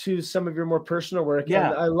 To some of your more personal work.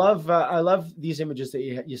 Yeah. And I love these images that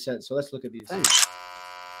you sent. So let's look at these. Thanks.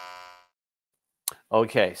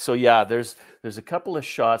 Okay, so yeah, there's a couple of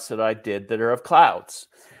shots that I did that are of clouds,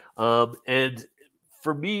 and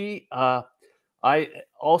for me, I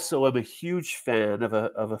also am a huge fan of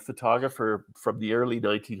a photographer from the early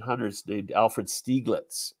 1900s named Alfred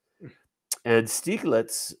Stieglitz, and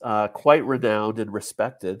Stieglitz, quite renowned and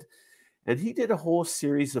respected, and he did a whole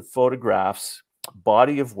series of photographs,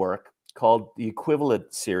 body of work called the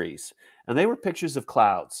Equivalent series, and they were pictures of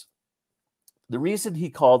clouds. The reason he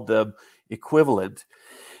called them equivalent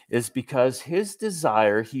is because his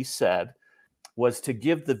desire, he said, was to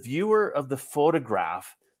give the viewer of the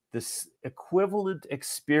photograph this equivalent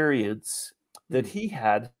experience that he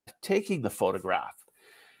had taking the photograph.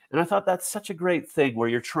 And I thought that's such a great thing where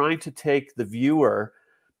you're trying to take the viewer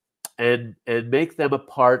and make them a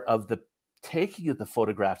part of the taking of the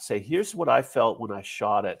photograph. Say, here's what I felt when I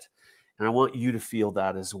shot it, and I want you to feel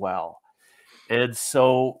that as well. And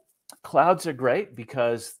so clouds are great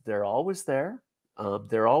because they're always there.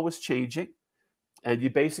 They're always changing, and you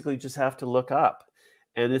basically just have to look up.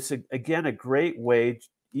 And it's, again, a great way,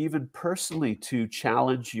 even personally, to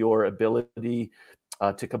challenge your ability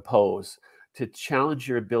to compose, to challenge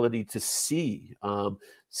your ability to see, you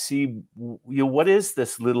know, what is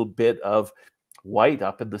this little bit of white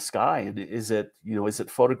up in the sky, and is it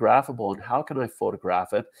photographable, and how can I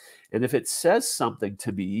photograph it? And if it says something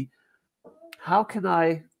to me, how can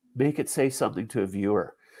I make it say something to a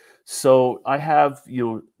viewer? So I have, you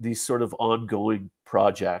know, these sort of ongoing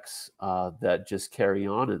projects that just carry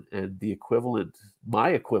on, and the equivalent, my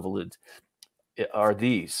equivalent, are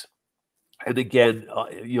these. And again,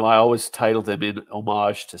 you know, I always title them in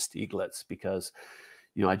homage to Stieglitz because,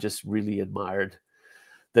 you know, I just really admired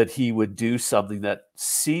that he would do something that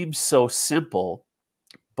seems so simple,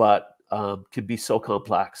 but can be so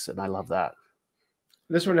complex, and I love that.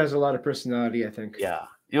 This one has a lot of personality, I think. Yeah.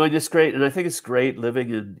 You know, and it's great. And I think it's great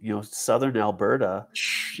living in, you know, southern Alberta,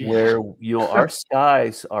 where, you know, our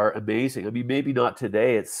skies are amazing. I mean, maybe not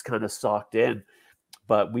today, it's kind of socked in,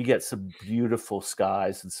 but we get some beautiful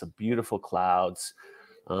skies and some beautiful clouds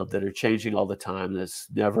that are changing all the time. That's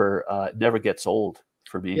never gets old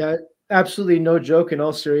for me. Yeah, absolutely no joke. In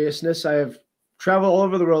all seriousness, I have traveled all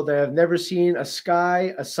over the world. I have never seen a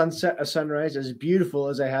sky, a sunset, a sunrise as beautiful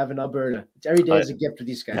as I have in Alberta. Every day is a gift to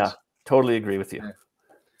these guys. Yeah, totally agree with you. Yeah.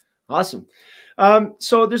 Awesome.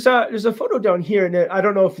 So there's a photo down here, and I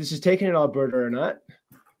don't know if this is taken in Alberta or not.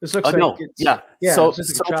 This looks like no. it's, yeah. So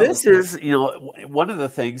like this is, you know, one of the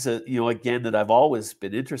things that, you know, again, that I've always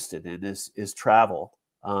been interested in is travel,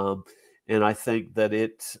 and I think that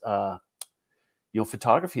it. You know,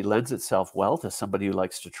 photography lends itself well to somebody who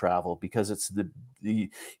likes to travel, because it's the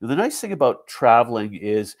nice thing about traveling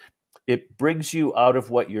is it brings you out of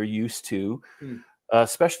what you're used to,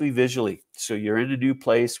 especially visually. So you're in a new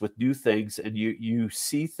place with new things, and you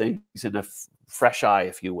see things in a fresh eye,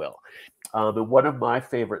 if you will. And one of my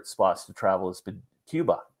favorite spots to travel has been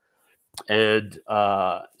Cuba. And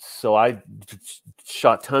so I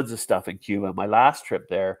shot tons of stuff in Cuba. My last trip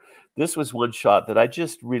there, this was one shot that I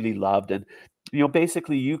just really loved. And, you know,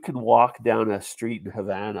 basically you can walk down a street in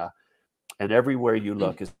Havana, and everywhere you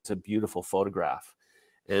look is a beautiful photograph.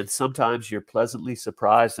 And sometimes you're pleasantly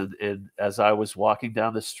surprised. And as I was walking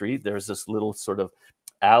down the street, there's this little sort of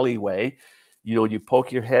alleyway, you know, and you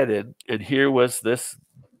poke your head in, and here was this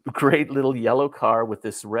great little yellow car with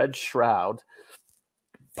this red shroud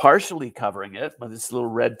partially covering it, but this little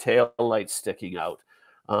red tail light sticking out.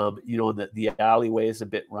 You know, the alleyway is a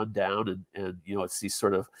bit run down, and you know, it's these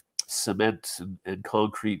sort of cement and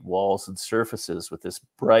concrete walls and surfaces with this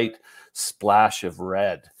bright splash of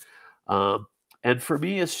red. And for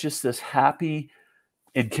me, it's just this happy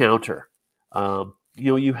encounter. You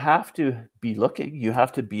know, you have to be looking, you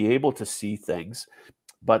have to be able to see things,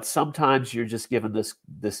 but sometimes you're just given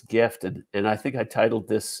this gift. And I think I titled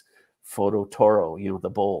this photo Toro, you know, the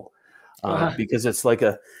bull, because it's like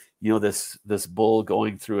this bull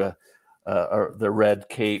going through the red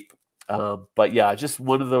cape. But yeah, just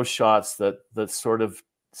one of those shots that sort of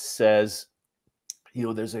says, you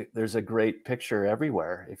know, there's a great picture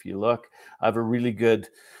everywhere. If you look, I have a really good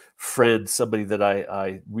friend, somebody that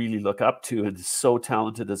I really look up to and is so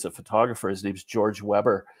talented as a photographer. His name's George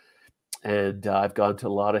Weber. And I've gone to a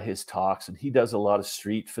lot of his talks, and he does a lot of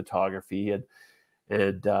street photography.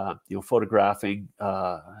 and photographing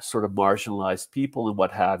sort of marginalized people and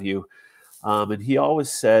what have you. And he always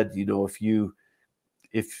said, he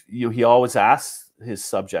always asks his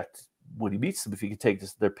subject when he meets them if he could take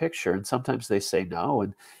their picture, and sometimes they say no.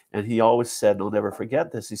 And he always said, and I'll never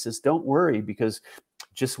forget this, he says, don't worry, because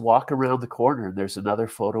just walk around the corner and there's another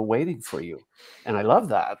photo waiting for you. And I love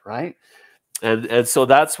that, right? And so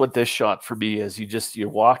that's what this shot for me is. You're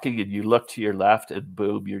walking and you look to your left and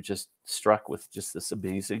boom, you're just struck with just this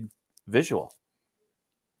amazing visual.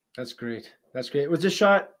 That's great. That's great. What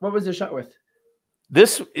was this shot with?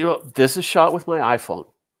 This is shot with my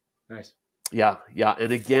iPhone. Nice. Yeah.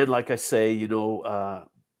 And again, like I say,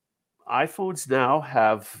 iPhones now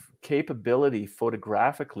have capability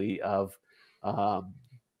photographically of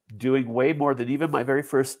doing way more than even my very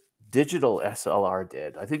first digital SLR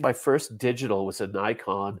did. I think my first digital was a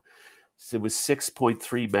Nikon. It was 6.3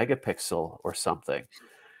 megapixel or something.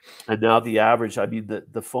 And now the average,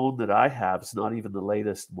 the phone that I have is not even the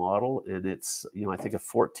latest model, and it's, I think a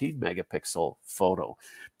 14 megapixel photo.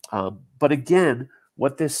 But again,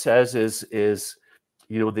 what this says is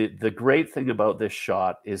the great thing about this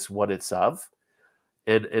shot is what it's of.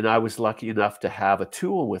 And I was lucky enough to have a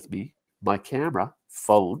tool with me, my camera,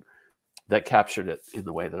 phone, that captured it in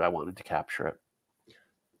the way that I wanted to capture it.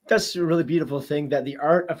 That's a really beautiful thing, that the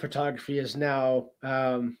art of photography is now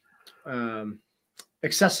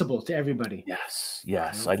accessible to everybody.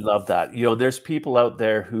 Yes, I love that. There's people out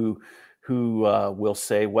there who will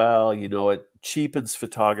say, well, it cheapens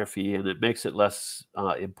photography and it makes it less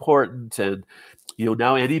important, and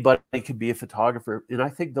now anybody can be a photographer. And I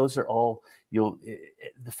think those are all,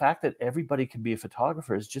 the fact that everybody can be a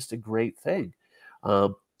photographer is just a great thing.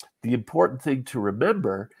 The important thing to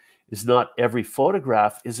remember is not every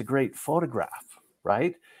photograph is a great photograph,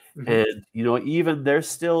 right? Mm-hmm. And, even there's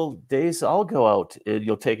still days I'll go out and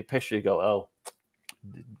you'll take a picture, you go, oh,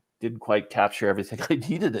 didn't quite capture everything I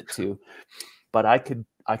needed it to, but I could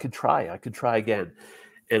try again.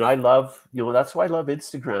 And I love, that's why I love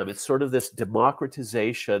Instagram. It's sort of this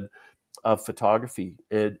democratization of photography,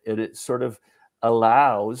 and it sort of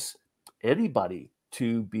allows anybody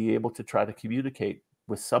to be able to try to communicate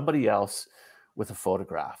with somebody else with a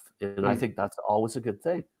photograph. And I think that's always a good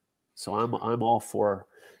thing. So I'm all for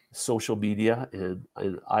social media and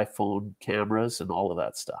iPhone cameras and all of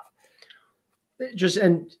that stuff.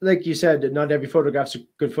 And like you said, not every photograph's a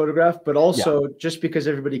good photograph, but also just because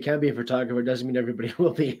everybody can be a photographer doesn't mean everybody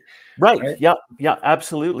will be. Right. Yeah,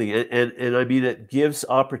 absolutely. And I mean, it gives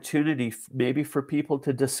opportunity maybe for people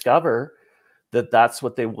to discover that that's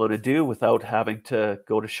what they want to do without having to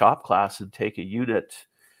go to shop class and take a unit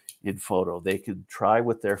in photo. They can try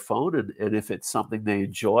with their phone, and if it's something they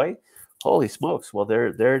enjoy, holy smokes, well, there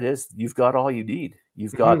it is. You've got all you need.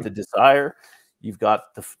 You've got the desire, you've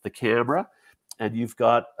got the camera, and you've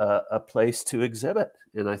got a place to exhibit.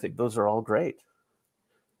 And I think those are all great.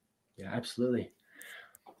 Yeah, absolutely.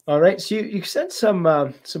 All right. So you sent some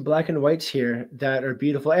black and whites here that are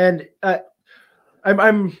beautiful. And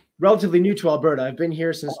I'm relatively new to Alberta. I've been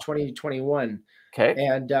here since 2021. Okay.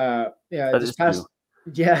 And this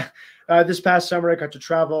past summer I got to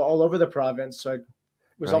travel all over the province. So it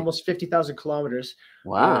was almost 50,000 kilometers.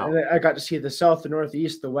 Wow. And I got to see the south, the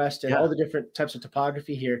northeast, the west, and all the different types of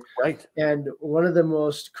topography here. Right. And one of the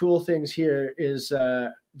most cool things here is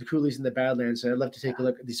the coulees in the Badlands. And I'd love to take a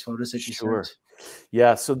look at these photos that you sent.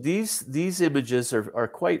 Yeah, so these images are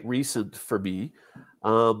quite recent for me.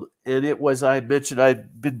 And it was, I mentioned,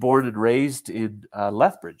 I'd been born and raised in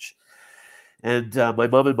Lethbridge. And my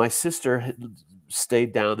mom and my sister had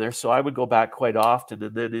stayed down there, so I would go back quite often.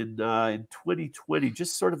 And then in 2020,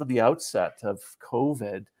 just sort of in the outset of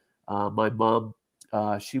COVID, my mom,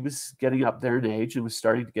 she was getting up there in age and was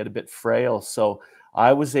starting to get a bit frail. So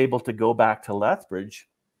I was able to go back to Lethbridge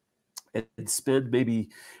and spend maybe, it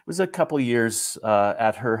was a couple of years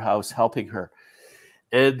at her house helping her.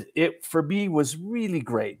 And it, for me, was really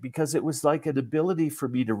great because it was like an ability for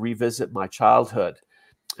me to revisit my childhood.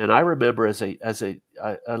 And I remember as a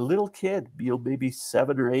little kid, maybe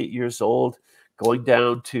 7 or 8 years old, going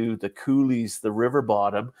down to the coulees, the river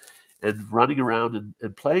bottom, and running around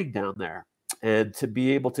and playing down there. And to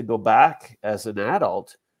be able to go back as an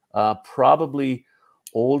adult, probably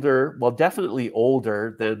older, well, definitely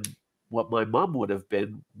older than what my mom would have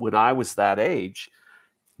been when I was that age,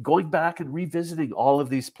 going back and revisiting all of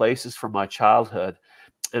these places from my childhood.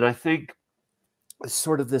 And I think it's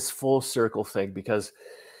sort of this full circle thing because,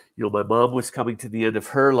 my mom was coming to the end of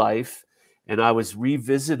her life and I was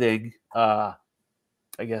revisiting, I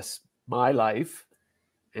guess, my life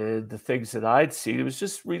and the things that I'd seen. It was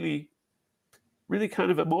just really, really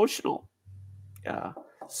kind of emotional. Yeah.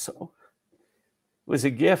 So was a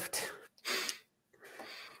gift.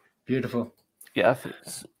 Beautiful. Yeah,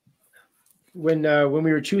 thanks. When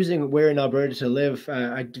we were choosing where in Alberta to live,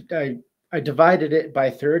 I divided it by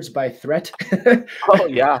thirds by threat. Oh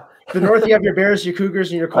yeah. The north, you have your bears, your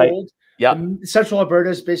cougars, and your cold. Yeah. The central Alberta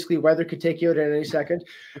is basically weather could take you out at any second.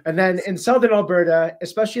 And then in southern Alberta,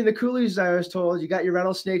 especially in the coulees, I was told you got your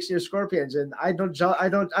rattlesnakes and your scorpions, and I don't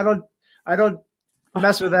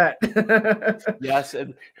mess with that. Yes,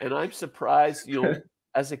 and I'm surprised,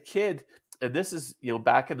 as a kid, and this is,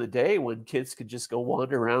 back in the day when kids could just go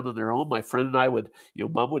wander around on their own. My friend and I would,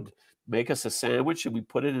 Mom would make us a sandwich and we'd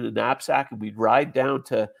put it in a knapsack and we'd ride down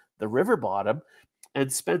to the river bottom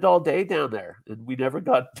and spend all day down there, and we never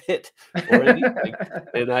got bit or anything.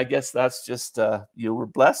 And I guess that's just, we're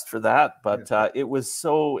blessed for that. But it was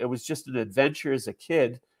just an adventure as a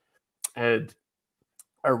kid and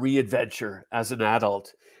a re-adventure as an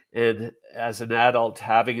adult. And as an adult,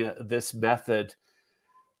 having this method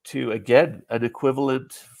to, again, an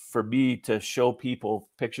equivalent for me to show people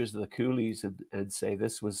pictures of the coulees and say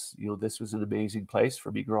this was an amazing place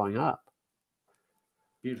for me growing up.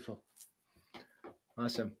 Beautiful.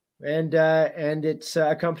 Awesome. And it's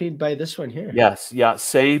accompanied by this one here. Yes. Yeah.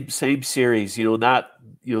 Same series,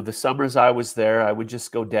 the summers I was there, I would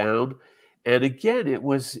just go down. And again, it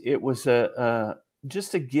was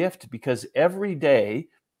just a gift, because every day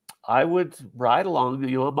I would ride along,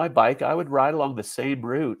 on my bike, I would ride along the same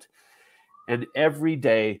route. And every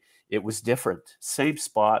day it was different, same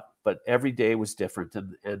spot, but every day was different.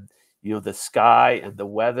 And the sky and the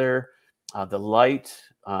weather, the light,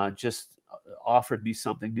 just offered me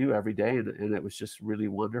something new every day, and it was just really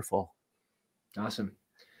wonderful. Awesome.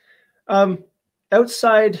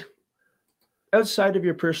 Outside of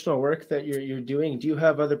your personal work that you're doing, do you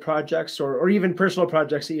have other projects or even personal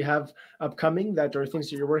projects that you have upcoming that are things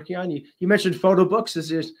that you're working on? You mentioned photo books.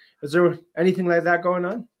 Is there anything like that going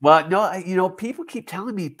on? Well, no, people keep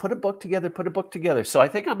telling me put a book together. So I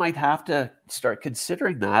think I might have to start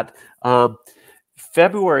considering that.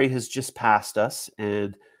 February has just passed us,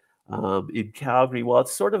 and in Calgary, well,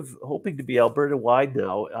 it's sort of hoping to be Alberta-wide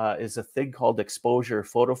now, is a thing called Exposure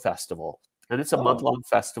Photo Festival. And it's a month-long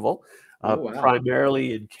festival,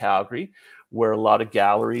 primarily in Calgary, where a lot of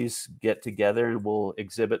galleries get together and will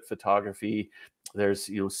exhibit photography. There's,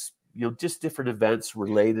 just different events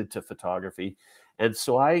related to photography. And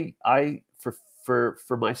so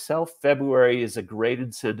for myself, February is a great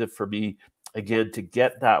incentive for me, again, to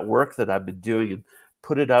get that work that I've been doing and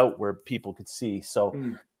put it out where people could see. So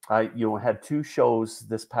I had 2 shows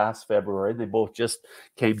this past February. They both just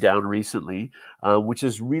came down recently, which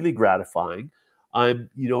is really gratifying. I'm,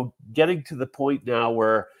 getting to the point now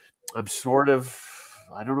where I'm sort of,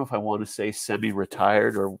 I don't know if I want to say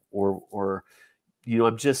semi-retired or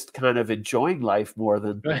I'm just kind of enjoying life more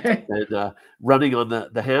than running on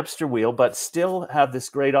the hamster wheel, but still have this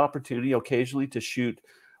great opportunity occasionally to shoot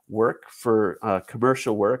work for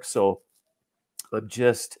commercial work. So I'm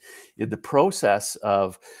just in the process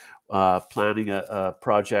of planning a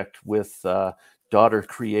project with Daughter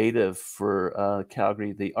Creative for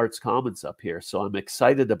Calgary, the Arts Commons up here. So I'm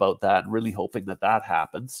excited about that and really hoping that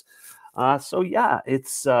happens. So yeah,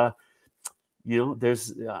 it's,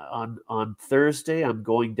 there's on Thursday, I'm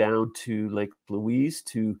going down to Lake Louise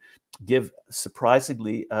to give,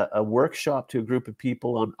 surprisingly, a workshop to a group of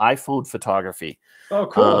people on iPhone photography. Oh,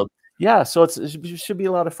 cool. Yeah, so it should be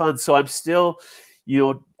a lot of fun. So I'm still,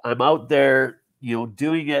 I'm out there,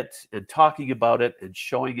 doing it and talking about it and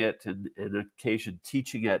showing it and on occasion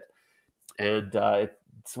teaching it. And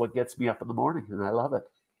it's what gets me up in the morning, and I love it.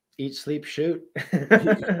 Eat, sleep, shoot.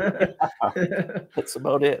 Yeah, that's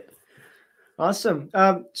about it. Awesome.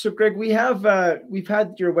 So Greg, we've had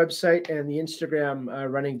your website and the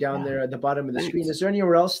Instagram running down there at the bottom of the screen. Is there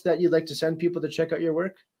anywhere else that you'd like to send people to check out your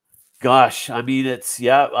work? Gosh, I mean,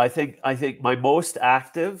 I think my most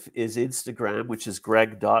active is Instagram, which is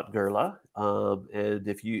greg.gerla. And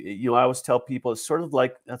if I always tell people it's sort of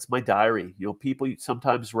like, that's my diary. People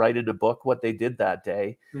sometimes write in a book what they did that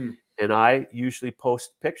day. And I usually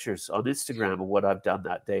post pictures on Instagram of what I've done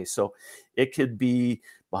that day. So it can be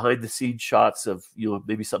behind the scenes shots of,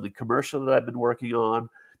 maybe something commercial that I've been working on,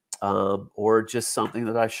 or just something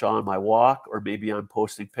that I shot on my walk, or maybe I'm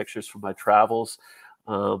posting pictures from my travels.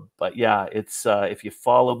 But yeah, it's if you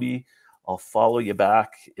follow me, I'll follow you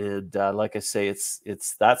back. And like I say,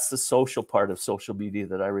 that's the social part of social media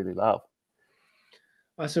that I really love.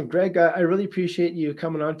 Awesome, Greg. I really appreciate you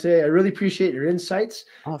coming on today. I really appreciate your insights.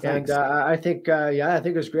 Oh, thanks. And I think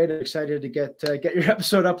it was great. I'm excited to get your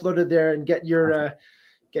episode uploaded there and get your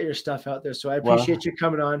stuff out there. So I appreciate you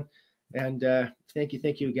coming on. And thank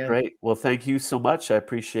you again. Great. Well, thank you so much. I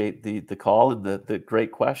appreciate the call and the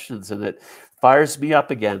great questions, and it fires me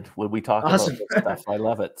up again when we talk about this stuff. I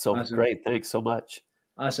love it. So great. Thanks so much.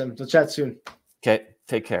 Awesome. We'll chat soon. Okay.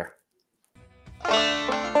 Take care.